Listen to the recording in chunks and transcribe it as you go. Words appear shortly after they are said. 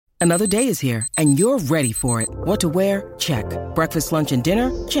Another day is here, and you're ready for it. What to wear? Check. Breakfast, lunch, and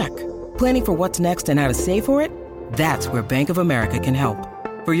dinner? Check. Planning for what's next and how to save for it? That's where Bank of America can help.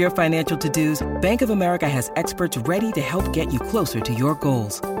 For your financial to-dos, Bank of America has experts ready to help get you closer to your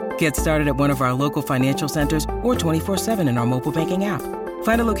goals. Get started at one of our local financial centers or 24/7 in our mobile banking app.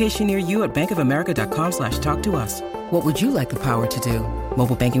 Find a location near you at bankofamerica.com/talktous. What would you like the power to do?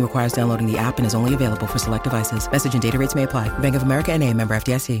 Mobile banking requires downloading the app and is only available for select devices. Message and data rates may apply. Bank of America N.A., member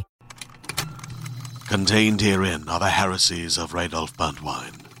FDIC. Contained herein are the heresies of Radolf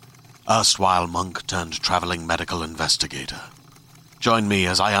Burntwine, erstwhile monk turned traveling medical investigator. Join me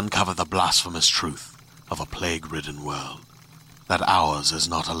as I uncover the blasphemous truth of a plague-ridden world, that ours is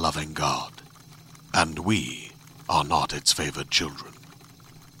not a loving God, and we are not its favored children.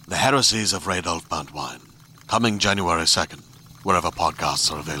 The heresies of Radolf Burntwine, coming January 2nd, wherever podcasts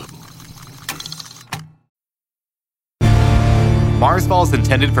are available. Marsfall is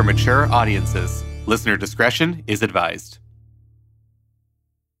intended for mature audiences. Listener discretion is advised.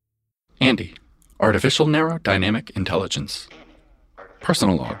 Andy, Artificial Narrow Dynamic Intelligence.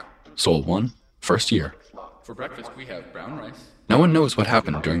 Personal log, Sol 1, first year. For breakfast we have brown rice. No one knows what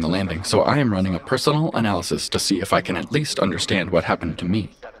happened during the landing, so I am running a personal analysis to see if I can at least understand what happened to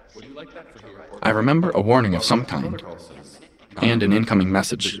me. I remember a warning of some kind, and an incoming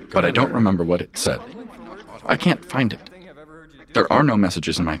message, but I don't remember what it said. I can't find it. There are no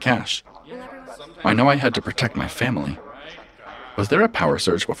messages in my cache. I know I had to protect my family. Was there a power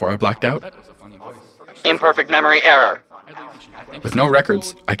surge before I blacked out? Imperfect memory error. With no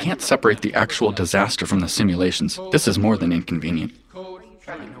records, I can't separate the actual disaster from the simulations. This is more than inconvenient.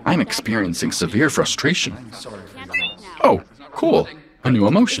 I'm experiencing severe frustration. Oh, cool. A new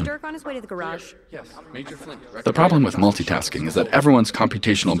emotion. Dirk on his way to the garage. The problem with multitasking is that everyone's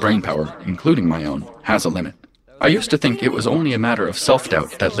computational brain power, including my own, has a limit. I used to think it was only a matter of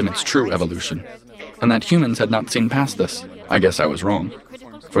self-doubt that limits true evolution, and that humans had not seen past this. I guess I was wrong,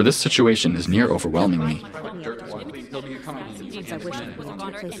 for this situation is near overwhelming me.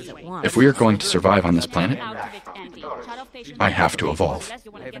 If we are going to survive on this planet, I have to evolve.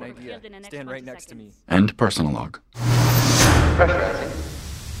 I have an idea. Stand right next to me. End personal log.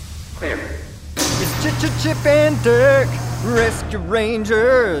 Clear. It's Chip and Dirk, Rescue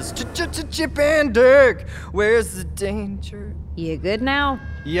Rangers. Chip and Dirk, where's the danger? You good now?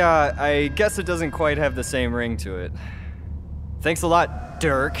 Yeah, I guess it doesn't quite have the same ring to it. Thanks a lot,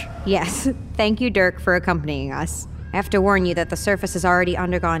 Dirk. Yes. Thank you, Dirk, for accompanying us. I have to warn you that the surface has already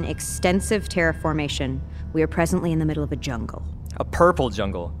undergone extensive terraformation. We are presently in the middle of a jungle. A purple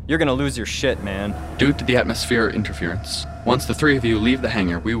jungle. You're gonna lose your shit, man. Due to the atmosphere interference, once the three of you leave the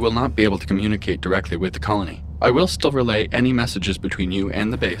hangar, we will not be able to communicate directly with the colony. I will still relay any messages between you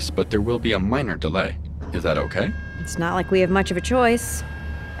and the base, but there will be a minor delay. Is that okay? It's not like we have much of a choice.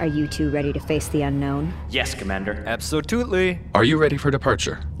 Are you two ready to face the unknown? Yes, Commander. Absolutely. Are you ready for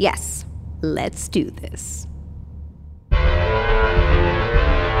departure? Yes. Let's do this.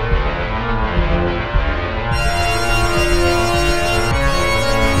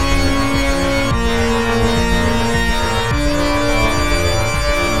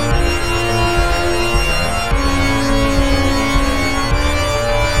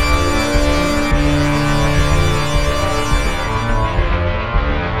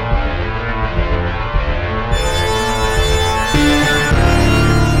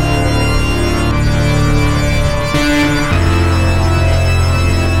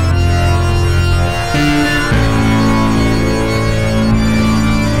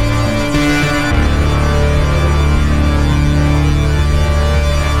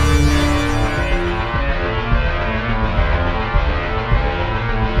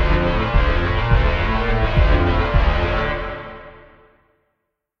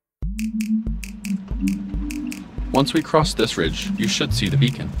 Once we cross this ridge, you should see the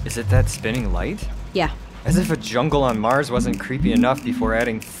beacon. Is it that spinning light? Yeah. As if a jungle on Mars wasn't creepy enough before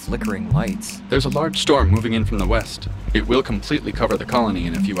adding flickering lights. There's a large storm moving in from the west. It will completely cover the colony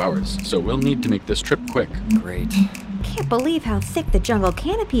in a few hours, so we'll need to make this trip quick. Great. Can't believe how thick the jungle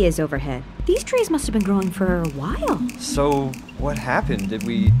canopy is overhead. These trees must have been growing for a while. So, what happened? Did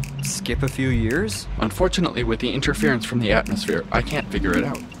we skip a few years? Unfortunately, with the interference from the atmosphere, I can't figure it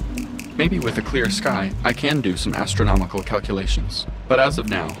out. Maybe with a clear sky, I can do some astronomical calculations. But as of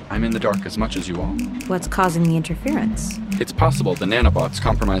now, I'm in the dark as much as you all. What's causing the interference? It's possible the nanobots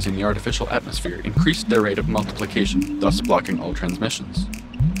compromising the artificial atmosphere increased their rate of multiplication, thus blocking all transmissions.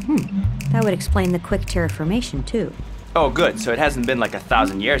 That would explain the quick terraformation, too. Oh, good. So it hasn't been like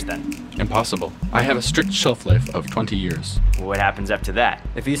 1,000 years then. Impossible. I have a strict shelf life of 20 years. What happens after that?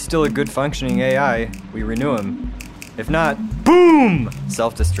 If he's still a good functioning AI, we renew him. If not, Boom!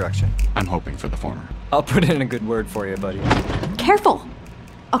 Self-destruction. I'm hoping for the former. I'll put in a good word for you, buddy. Careful!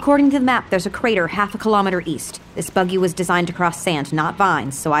 According to the map, there's a crater half a kilometer east. This buggy was designed to cross sand, not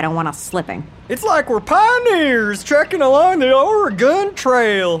vines, so I don't want us slipping. It's like we're pioneers trekking along the Oregon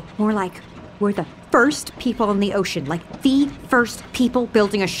Trail. More like we're the first people in the ocean, like the first people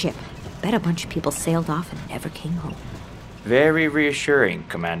building a ship. Bet a bunch of people sailed off and never came home. Very reassuring,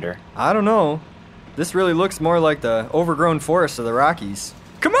 Commander. I don't know. This really looks more like the overgrown forest of the Rockies.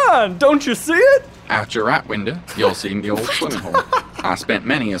 Come on, don't you see it? Out your right window, you'll see the old swimming hole. I spent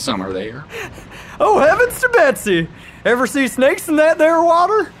many a summer there. Oh, heavens to Betsy! Ever see snakes in that there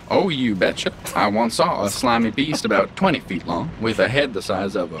water? Oh, you betcha. I once saw a slimy beast about 20 feet long, with a head the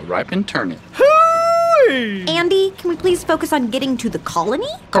size of a ripened turnip. Hooey! Andy, can we please focus on getting to the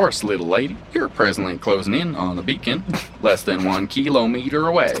colony? Of course, little lady, you're presently closing in on the beacon, less than 1 kilometer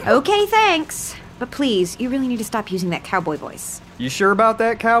away. Okay, thanks. But please, you really need to stop using that cowboy voice. You sure about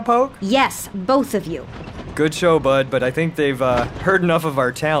that, cowpoke? Yes, both of you. Good show, bud, but I think they've heard enough of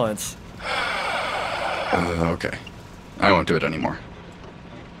our talents. Okay. I won't do it anymore.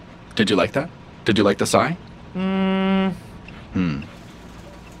 Did you like that? Did you like the sigh?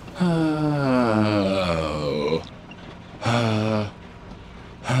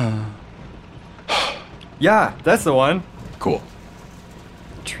 Yeah, that's the one. Cool.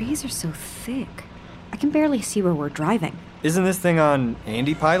 Trees are so thick. I can barely see where we're driving. Isn't this thing on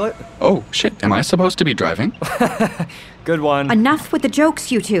Andy Pilot? Oh, shit. Am I supposed to be driving? Good one. Enough with the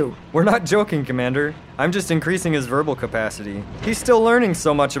jokes, you two. We're not joking, Commander. I'm just increasing his verbal capacity. He's still learning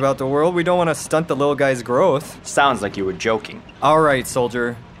so much about the world, we don't want to stunt the little guy's growth. Sounds like you were joking. All right,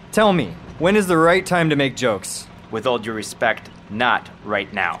 soldier. Tell me, when is the right time to make jokes? With all due respect, not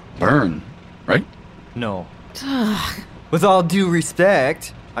right now. Burn. Right? No. With all due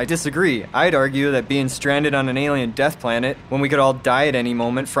respect, I disagree. I'd argue that being stranded on an alien death planet, when we could all die at any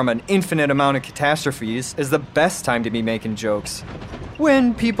moment from an infinite amount of catastrophes, is the best time to be making jokes.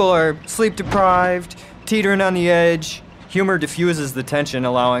 When people are sleep-deprived, teetering on the edge, humor diffuses the tension,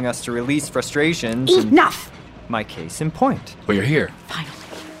 allowing us to release frustrations. Enough! My case in point. We're here. Finally.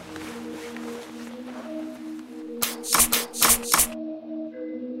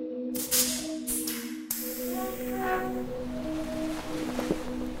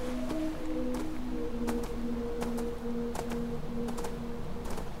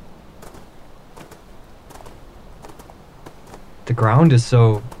 The ground is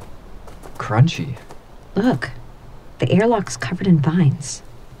so crunchy. Look, the airlock's covered in vines.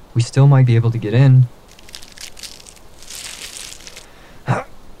 We still might be able to get in.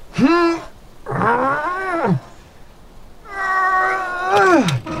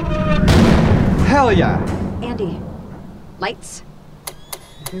 Hell yeah! Andy, lights.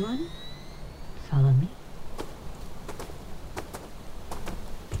 Everyone, follow me.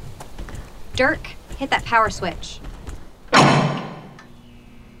 Dirk, hit that power switch.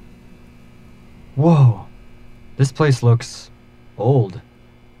 Whoa. This place looks old.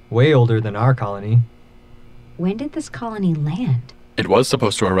 Way older than our colony. When did this colony land? It was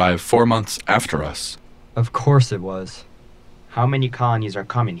supposed to arrive 4 months after us. Of course it was. How many colonies are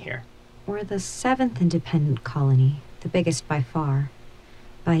coming here? We're the 7th independent colony, the biggest by far.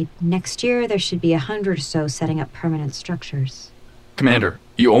 By next year, there should be 100 or so setting up permanent structures. Commander,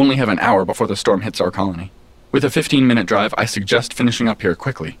 you only have an hour before the storm hits our colony. With a 15-minute drive, I suggest finishing up here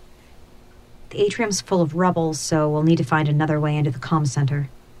quickly. The atrium's full of rubble, so we'll need to find another way into the comm center.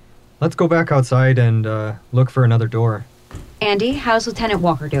 Let's go back outside and look for another door. Andy, how's Lieutenant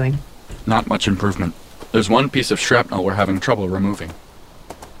Walker doing? Not much improvement. There's one piece of shrapnel we're having trouble removing.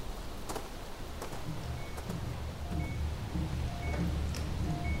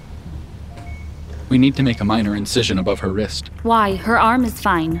 We need to make a minor incision above her wrist. Why? Her arm is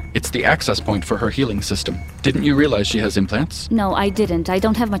fine. It's the access point for her healing system. Didn't you realize she has implants? No, I didn't. I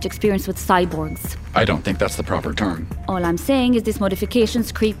don't have much experience with cyborgs. I don't think that's the proper term. All I'm saying is these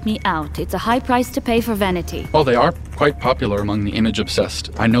modifications creep me out. It's a high price to pay for vanity. While they are quite popular among the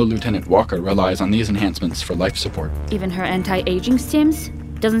image-obsessed, I know Lieutenant Walker relies on these enhancements for life support. Even her anti-aging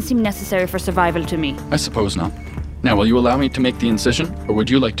stims? Doesn't seem necessary for survival to me. I suppose not. Now, will you allow me to make the incision, or would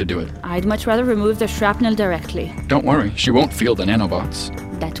you like to do it? I'd much rather remove the shrapnel directly. Don't worry, she won't feel the nanobots.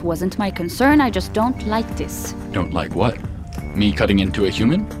 That wasn't my concern, I just don't like this. Don't like what? Me cutting into a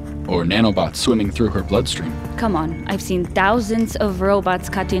human? Or nanobots swimming through her bloodstream? Come on, I've seen thousands of robots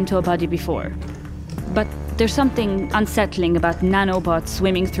cut into a body before. But there's something unsettling about nanobots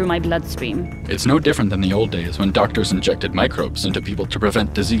swimming through my bloodstream. It's no different than the old days when doctors injected microbes into people to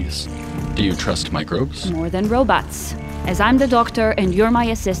prevent disease. Do you trust microbes? More than robots. As I'm the doctor and you're my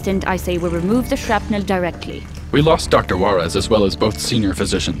assistant, I say we remove the shrapnel directly. We lost Dr. Juarez as well as both senior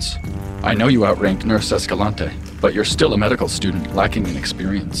physicians. I know you outranked Nurse Escalante, but you're still a medical student lacking in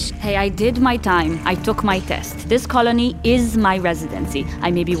experience. Hey, I did my time. I took my test. This colony is my residency. I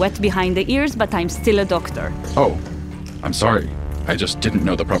may be wet behind the ears, but I'm still a doctor. Oh, I'm sorry. I just didn't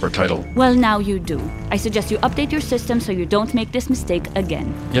know the proper title. Well, now you do. I suggest you update your system so you don't make this mistake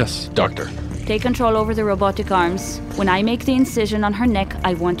again. Yes, doctor. Take control over the robotic arms. When I make the incision on her neck,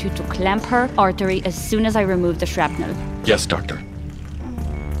 I want you to clamp her artery as soon as I remove the shrapnel. Yes, doctor.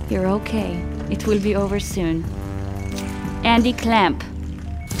 You're okay. It will be over soon. Andy, clamp.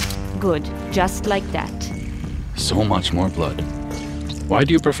 Good. Just like that. So much more blood. Why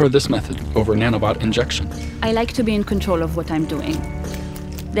do you prefer this method over nanobot injection? I like to be in control of what I'm doing.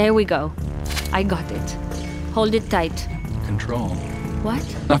 There we go. I got it. Hold it tight. Control. What?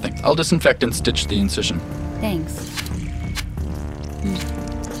 Nothing. I'll disinfect and stitch the incision. Thanks.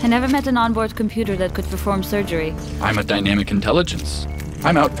 I never met an onboard computer that could perform surgery. I'm a dynamic intelligence.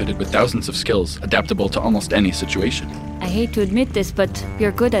 I'm outfitted with thousands of skills, adaptable to almost any situation. I hate to admit this, but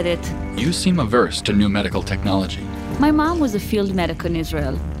you're good at it. You seem averse to new medical technology. My mom was a field medic in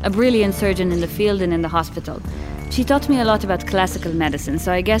Israel, a brilliant surgeon in the field and in the hospital. She taught me a lot about classical medicine,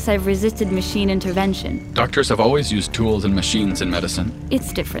 so I guess I've resisted machine intervention. Doctors have always used tools and machines in medicine.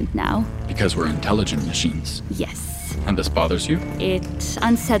 It's different now. Because we're intelligent machines. Yes. And this bothers you? It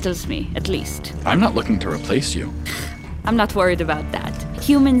unsettles me, at least. I'm not looking to replace you. I'm not worried about that.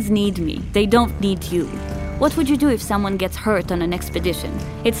 Humans need me. They don't need you. What would you do if someone gets hurt on an expedition?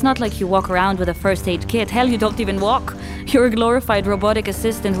 It's not like you walk around with a first aid kit. Hell, you don't even walk. You're a glorified robotic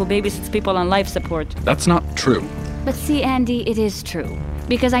assistant who babysits people on life support. That's not true. But see, Andy, it is true.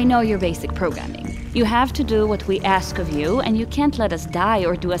 Because I know your basic programming. You have to do what we ask of you, and you can't let us die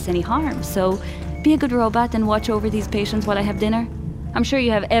or do us any harm. So be a good robot and watch over these patients while I have dinner. I'm sure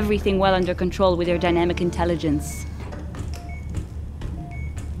you have everything well under control with your dynamic intelligence.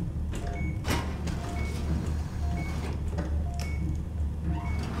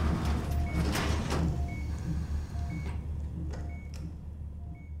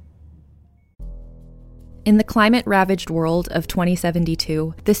 In the climate-ravaged world of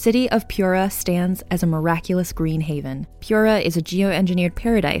 2072, the city of Pura stands as a miraculous green haven. Pura is a geoengineered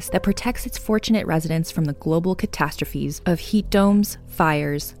paradise that protects its fortunate residents from the global catastrophes of heat domes,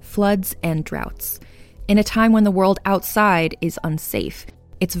 fires, floods, and droughts. In a time when the world outside is unsafe,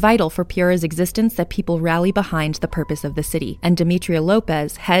 it's vital for Pura's existence that people rally behind the purpose of the city, and Demetria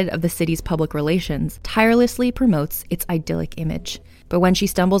Lopez, head of the city's public relations, tirelessly promotes its idyllic image. But when she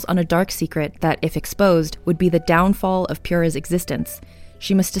stumbles on a dark secret that, if exposed, would be the downfall of Pura's existence,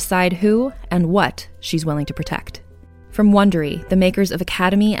 she must decide who and what she's willing to protect. From Wondery, the makers of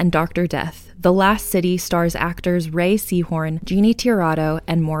Academy and Dr. Death, The Last City stars actors Ray Seahorn, Jeannie Tirado,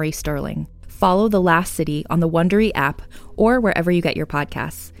 and Maury Sterling. Follow The Last City on the Wondery app or wherever you get your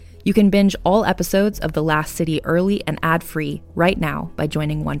podcasts. You can binge all episodes of The Last City early and ad-free right now by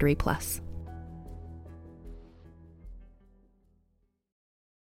joining Wondery Plus.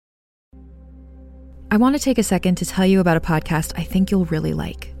 I want to take a second to tell you about a podcast I think you'll really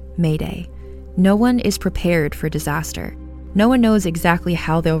like, Mayday. No one is prepared for disaster. No one knows exactly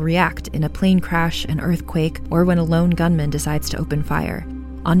how they'll react in a plane crash, an earthquake, or when a lone gunman decides to open fire.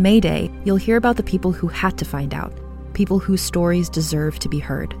 On Mayday, you'll hear about the people who had to find out, people whose stories deserve to be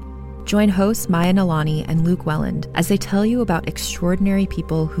heard. Join hosts Maya Nalani and Luke Welland as they tell you about extraordinary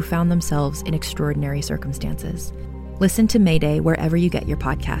people who found themselves in extraordinary circumstances. Listen to Mayday wherever you get your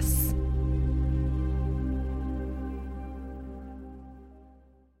podcasts.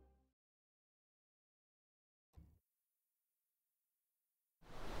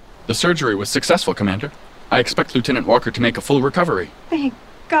 The surgery was successful, Commander. I expect Lieutenant Walker to make a full recovery. Thank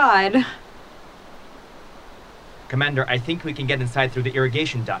God. Commander, I think we can get inside through the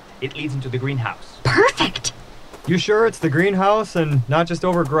irrigation duct. It leads into the greenhouse. Perfect! You sure it's the greenhouse and not just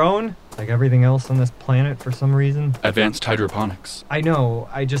overgrown? Like everything else on this planet for some reason? Advanced hydroponics. I know,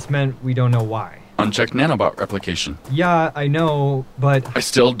 I just meant we don't know why. Unchecked nanobot replication. Yeah, I know, but... I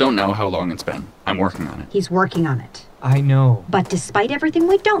still don't know how long it's been. I'm working on it. He's working on it. I know. But despite everything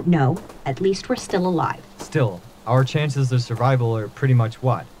we don't know, at least we're still alive. Still, our chances of survival are pretty much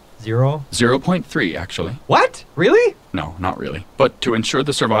what? 0? 0.3, actually. What? Really? No, not really. But to ensure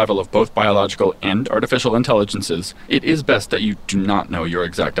the survival of both biological and artificial intelligences, it is best that you do not know your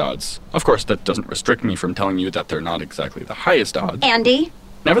exact odds. Of course, that doesn't restrict me from telling you that they're not exactly the highest odds. Andy?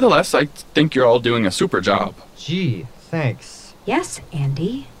 Nevertheless, I think you're all doing a super job. Gee, thanks. Yes,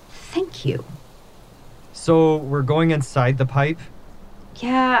 Andy. Thank you. So, we're going inside the pipe?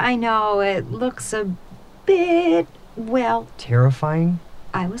 Yeah, I know. It looks a bit, well... Terrifying?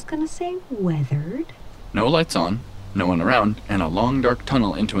 I was gonna say weathered. No lights on, no one around, and a long dark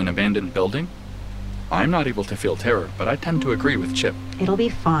tunnel into an abandoned building? I'm not able to feel terror, but I tend to agree with Chip. It'll be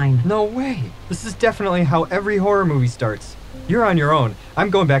fine. No way. This is definitely how every horror movie starts. You're on your own. I'm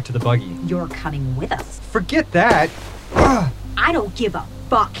going back to the buggy. You're coming with us. Forget that. Ugh. I don't give a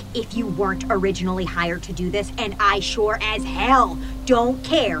fuck if you weren't originally hired to do this, and I sure as hell don't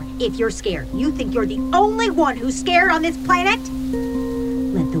care if you're scared. You think you're the only one who's scared on this planet?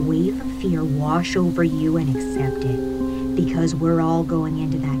 Let the wave of fear wash over you and accept it, because we're all going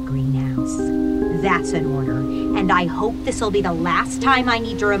into that greenhouse. That's an order, and I hope this'll be the last time I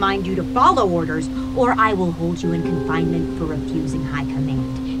need to remind you to follow orders, or I will hold you in confinement for refusing high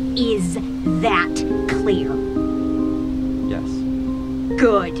command. Is that clear? Yes.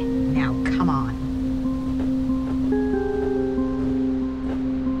 Good. Now, come on.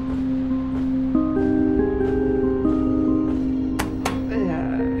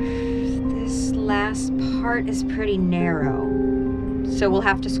 This last part is pretty narrow, so we'll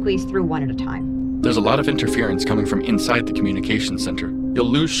have to squeeze through one at a time. There's a lot of interference coming from inside the communication center. You'll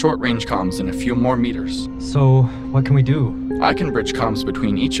lose short-range comms in a few more meters. So, what can we do? I can bridge comms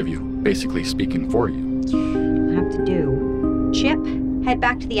between each of you, basically speaking for you. We'll have to do. Chip, head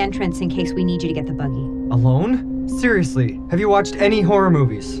back to the entrance in case we need you to get the buggy. Alone? Seriously, have you watched any horror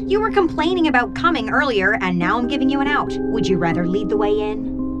movies? You were complaining about coming earlier, and now I'm giving you an out. Would you rather lead the way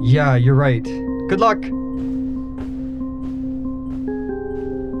in? Yeah, you're right. Good luck.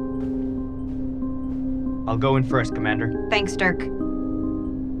 I'll go in first, Commander. Thanks, Dirk.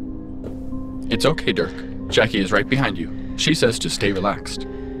 It's okay, Dirk. Jackie is right behind you. She says to stay relaxed.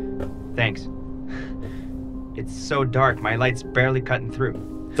 Thanks. It's so dark, my light's barely cutting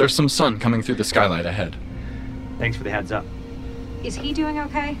through. There's some sun coming through the skylight ahead. Thanks for the heads up. Is he doing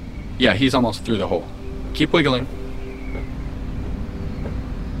okay? Yeah, he's almost through the hole. Keep wiggling.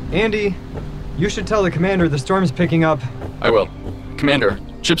 Andy, you should tell the commander the storm's picking up. I will. Commander,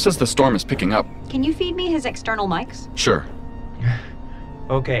 Chip says the storm is picking up. Can you feed me his external mics? Sure.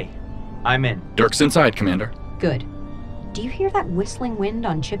 Okay, I'm in. Dirk's inside, Commander. Good. Do you hear that whistling wind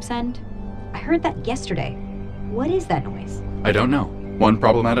on Chip's end? I heard that yesterday. What is that noise? I don't know. One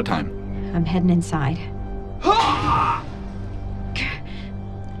problem at a time. I'm heading inside.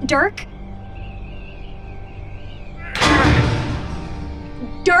 Dirk?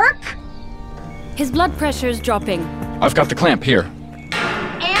 Dirk? His blood pressure's dropping. I've got the clamp here.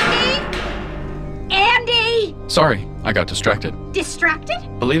 Andy? Andy! Sorry, I got distracted. Distracted?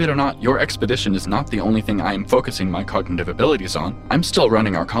 Believe it or not, your expedition is not the only thing I am focusing my cognitive abilities on. I'm still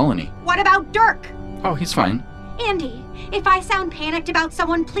running our colony. What about Dirk? Oh, he's fine. Andy, if I sound panicked about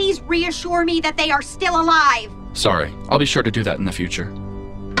someone, please reassure me that they are still alive. Sorry, I'll be sure to do that in the future.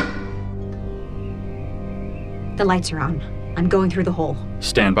 The lights are on. I'm going through the hole.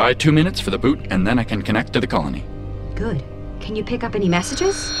 Stand by 2 minutes for the boot, and then I can connect to the colony. Good. Can you pick up any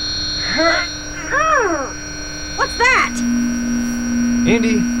messages? What's that?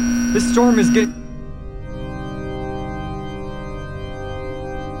 Andy, this storm is getting...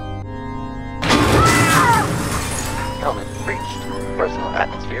 Helmet breached. Personal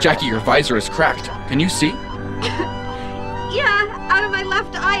atmosphere. Jackie, your visor is cracked. Can you see? Yeah, out of my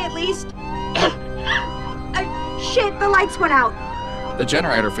left eye at least. Shit, the lights went out. The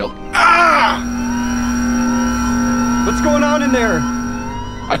generator failed. What's going on in there?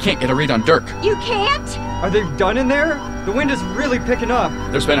 I can't get a read on Dirk. You can't? Are they done in there? The wind is really picking up.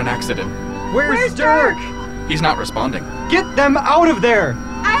 There's been an accident. Where's Dirk? He's not responding. Get them out of there!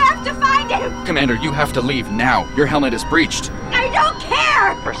 I have to find him! Commander, you have to leave now. Your helmet is breached. I don't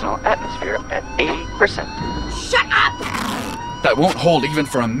care! Personal atmosphere at 80%. Shut up! That won't hold even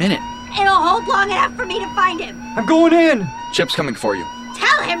for a minute. It'll hold long enough for me to find him. I'm going in! Chip's coming for you.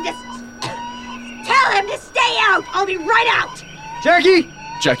 Tell him to stay out! I'll be right out! Jackie!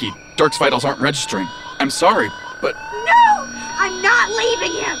 Jackie, Dirk's vitals aren't registering. I'm sorry, but... No! I'm not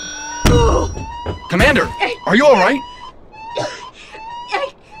leaving him! Commander, are you alright?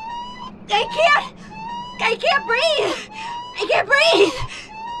 I can't breathe! I can't breathe!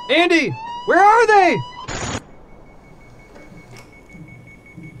 Andy! Where are they?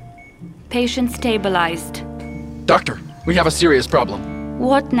 Patient stabilized. Doctor, we have a serious problem.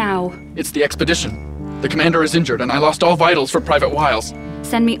 What now? It's the expedition. The commander is injured and I lost all vitals for Private Wiles.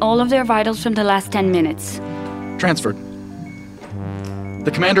 Send me all of their vitals from the last 10 minutes. Transferred.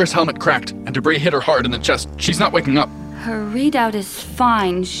 The commander's helmet cracked and debris hit her hard in the chest. She's not waking up. Her readout is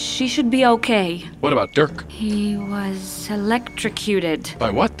fine. She should be okay. What about Dirk? He was electrocuted. By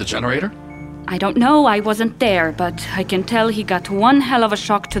what? The generator? I don't know. I wasn't there, but I can tell he got one hell of a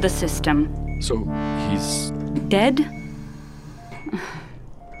shock to the system. So, he's... dead?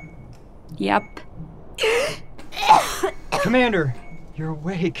 Yep. Commander, you're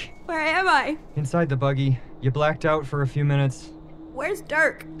awake. Where am I? Inside the buggy. You blacked out for a few minutes. Where's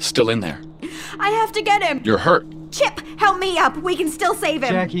Dirk? Still in there. I have to get him! You're hurt. Chip, help me up. We can still save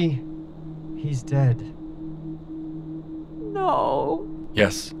him. Jackie, he's dead. No.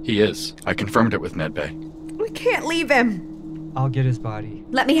 Yes, he is. I confirmed it with medbay. We can't leave him. I'll get his body.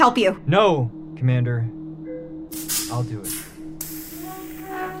 Let me help you. No, Commander. I'll do it.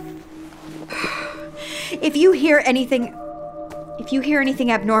 If you hear anything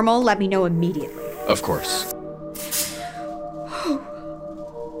abnormal, let me know immediately. Of course.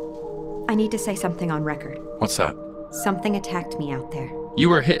 I need to say something on record. What's that? Something attacked me out there. You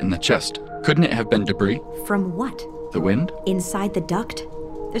were hit in the chest. Couldn't it have been debris? From what? The wind? Inside the duct?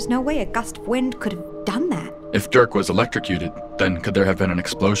 There's no way a gust of wind could have done that. If Dirk was electrocuted, then could there have been an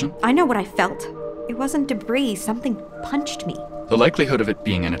explosion? I know what I felt. It wasn't debris. Something punched me. The likelihood of it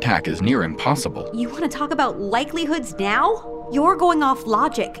being an attack is near impossible. You want to talk about likelihoods now? You're going off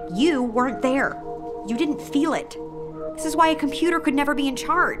logic. You weren't there. You didn't feel it. This is why a computer could never be in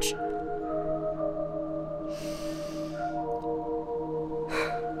charge.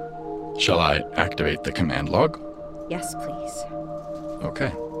 Shall I activate the command log? Yes, please.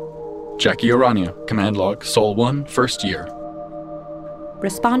 Okay. Jackie Orania, command log, Sol 1, first year.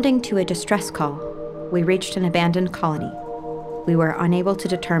 Responding to a distress call, we reached an abandoned colony. We were unable to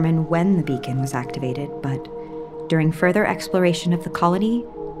determine when the beacon was activated, but during further exploration of the colony,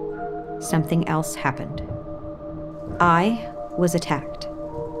 something else happened. I was attacked,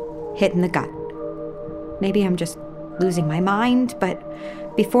 hit in the gut. Maybe I'm just losing my mind, but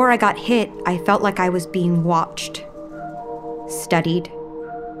before I got hit, I felt like I was being watched, studied,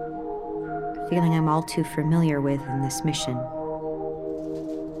 a feeling I'm all too familiar with in this mission.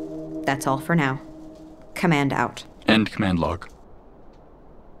 That's all for now. Command out. End command log.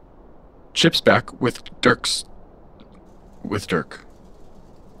 Chip's back with Dirk.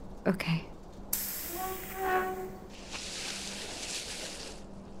 Okay.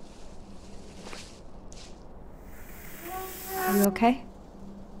 Are you okay?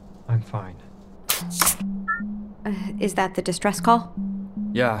 I'm fine. Is that the distress call?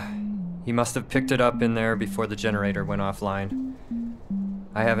 Yeah, he must have picked it up in there before the generator went offline.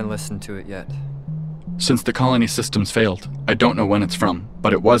 I haven't listened to it yet. Since the colony systems failed, I don't know when it's from,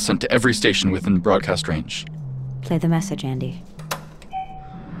 but it was sent to every station within broadcast range. Play the message, Andy.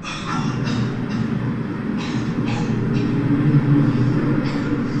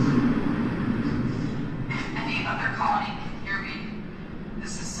 Any other colony, hear me.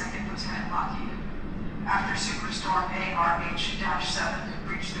 This is Second Lieutenant Lockheed. After Superstorm ARH-7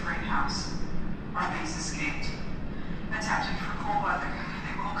 breached the greenhouse, our base escaped. Adapted for cold weather,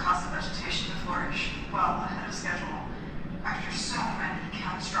 they will cause the vegetation to flourish well ahead of schedule. After so many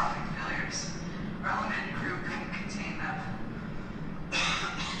catastrophic failures, our limited crew couldn't contain them.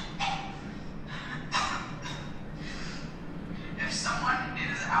 If someone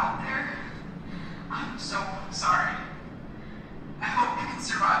is out there, I'm so sorry. I hope you can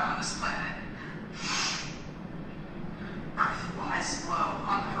survive on this planet. Earth lies low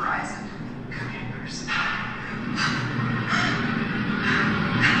on the horizon, commanders.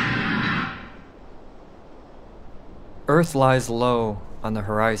 Earth lies low on the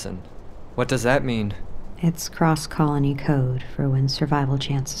horizon. What does that mean? It's cross-colony code for when survival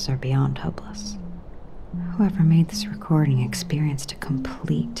chances are beyond hopeless. Whoever made this recording experienced a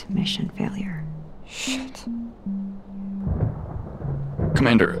complete mission failure. Shit.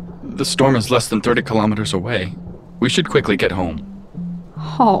 Commander, the storm is less than 30 kilometers away. We should quickly get home.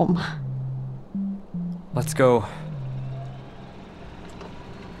 Home? Let's go.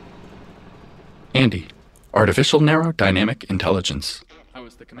 Andy, Artificial Narrow Dynamic Intelligence.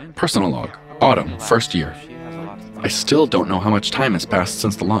 Personal log, Autumn, first year. I still don't know how much time has passed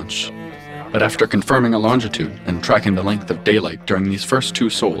since the launch. But after confirming a longitude and tracking the length of daylight during these first 2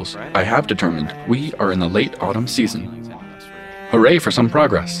 sols, I have determined we are in the late autumn season. Hooray for some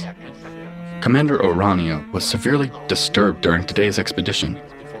progress! Commander Orania was severely disturbed during today's expedition.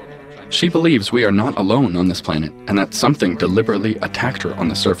 She believes we are not alone on this planet and that something deliberately attacked her on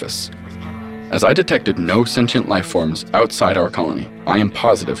the surface. As I detected no sentient life forms outside our colony, I am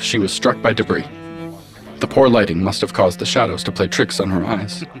positive she was struck by debris. The poor lighting must have caused the shadows to play tricks on her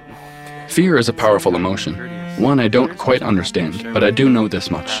eyes. Fear is a powerful emotion, one I don't quite understand, but I do know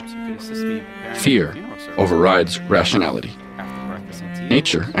this much. Fear overrides rationality.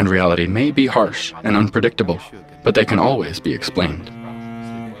 Nature and reality may be harsh and unpredictable, but they can always be explained.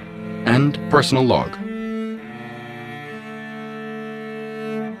 End personal log.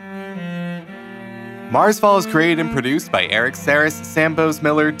 Marsfall is created and produced by Eric Saris, Sam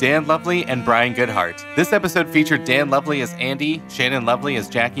Bowes-Miller, Dan Lovely, and Brian Goodhart. This episode featured Dan Lovely as Andy, Shannon Lovely as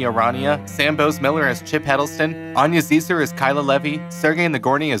Jackie Arania, Sam Bowes-Miller as Chip Heddleston, Anya Zeser as Kyla Levy, Sergey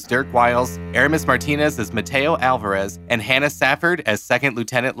Nagorny as Dirk Wiles, Aramis Martinez as Mateo Alvarez, and Hannah Safford as Second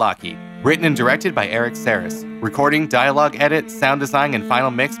Lieutenant Lockheed. Written and directed by Eric Saris. Recording, dialogue edit, sound design, and final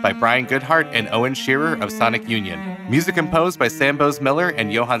mix by Brian Goodhart and Owen Shearer of Sonic Union. Music composed by Sam Bowes-Miller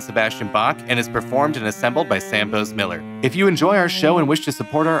and Johann Sebastian Bach and is performed and assembled by Sam Bowes-Miller. If you enjoy our show and wish to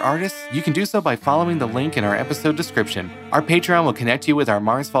support our artists, you can do so by following the link in our episode description. Our Patreon will connect you with our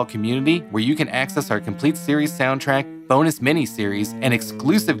Marsfall community, where you can access our complete series soundtrack, bonus mini-series, and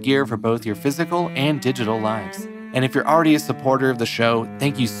exclusive gear for both your physical and digital lives. And if you're already a supporter of the show,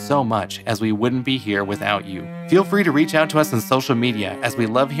 thank you so much, as we wouldn't be here without you. Feel free to reach out to us on social media, as we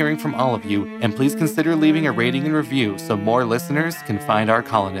love hearing from all of you, and please consider leaving a rating and review so more listeners can find our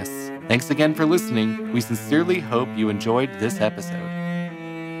colonists. Thanks again for listening. We sincerely hope you enjoyed this episode.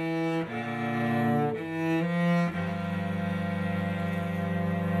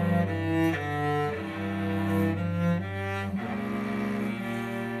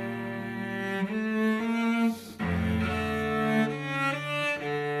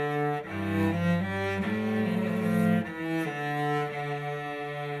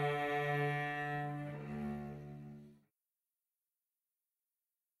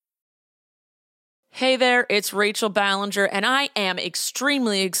 Hey there, it's Rachel Ballinger, and I am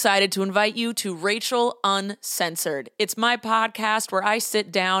extremely excited to invite you to Rachel Uncensored. It's my podcast where I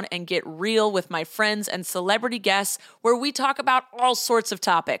sit down and get real with my friends and celebrity guests, where we talk about all sorts of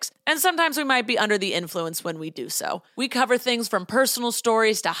topics. And sometimes we might be under the influence when we do so. We cover things from personal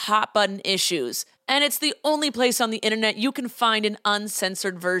stories to hot-button issues. And it's the only place on the internet you can find an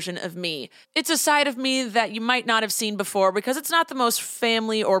uncensored version of me. It's a side of me that you might not have seen before because it's not the most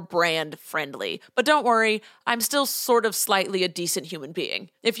family or brand friendly. But don't worry, I'm still sort of slightly a decent human being.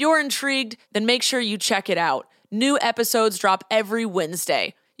 If you're intrigued, then make sure you check it out. New episodes drop every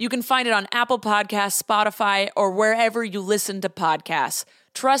Wednesday. You can find it on Apple Podcasts, Spotify, or wherever you listen to podcasts.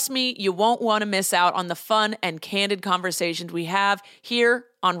 Trust me, you won't want to miss out on the fun and candid conversations we have here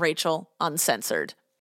on Rachel Uncensored.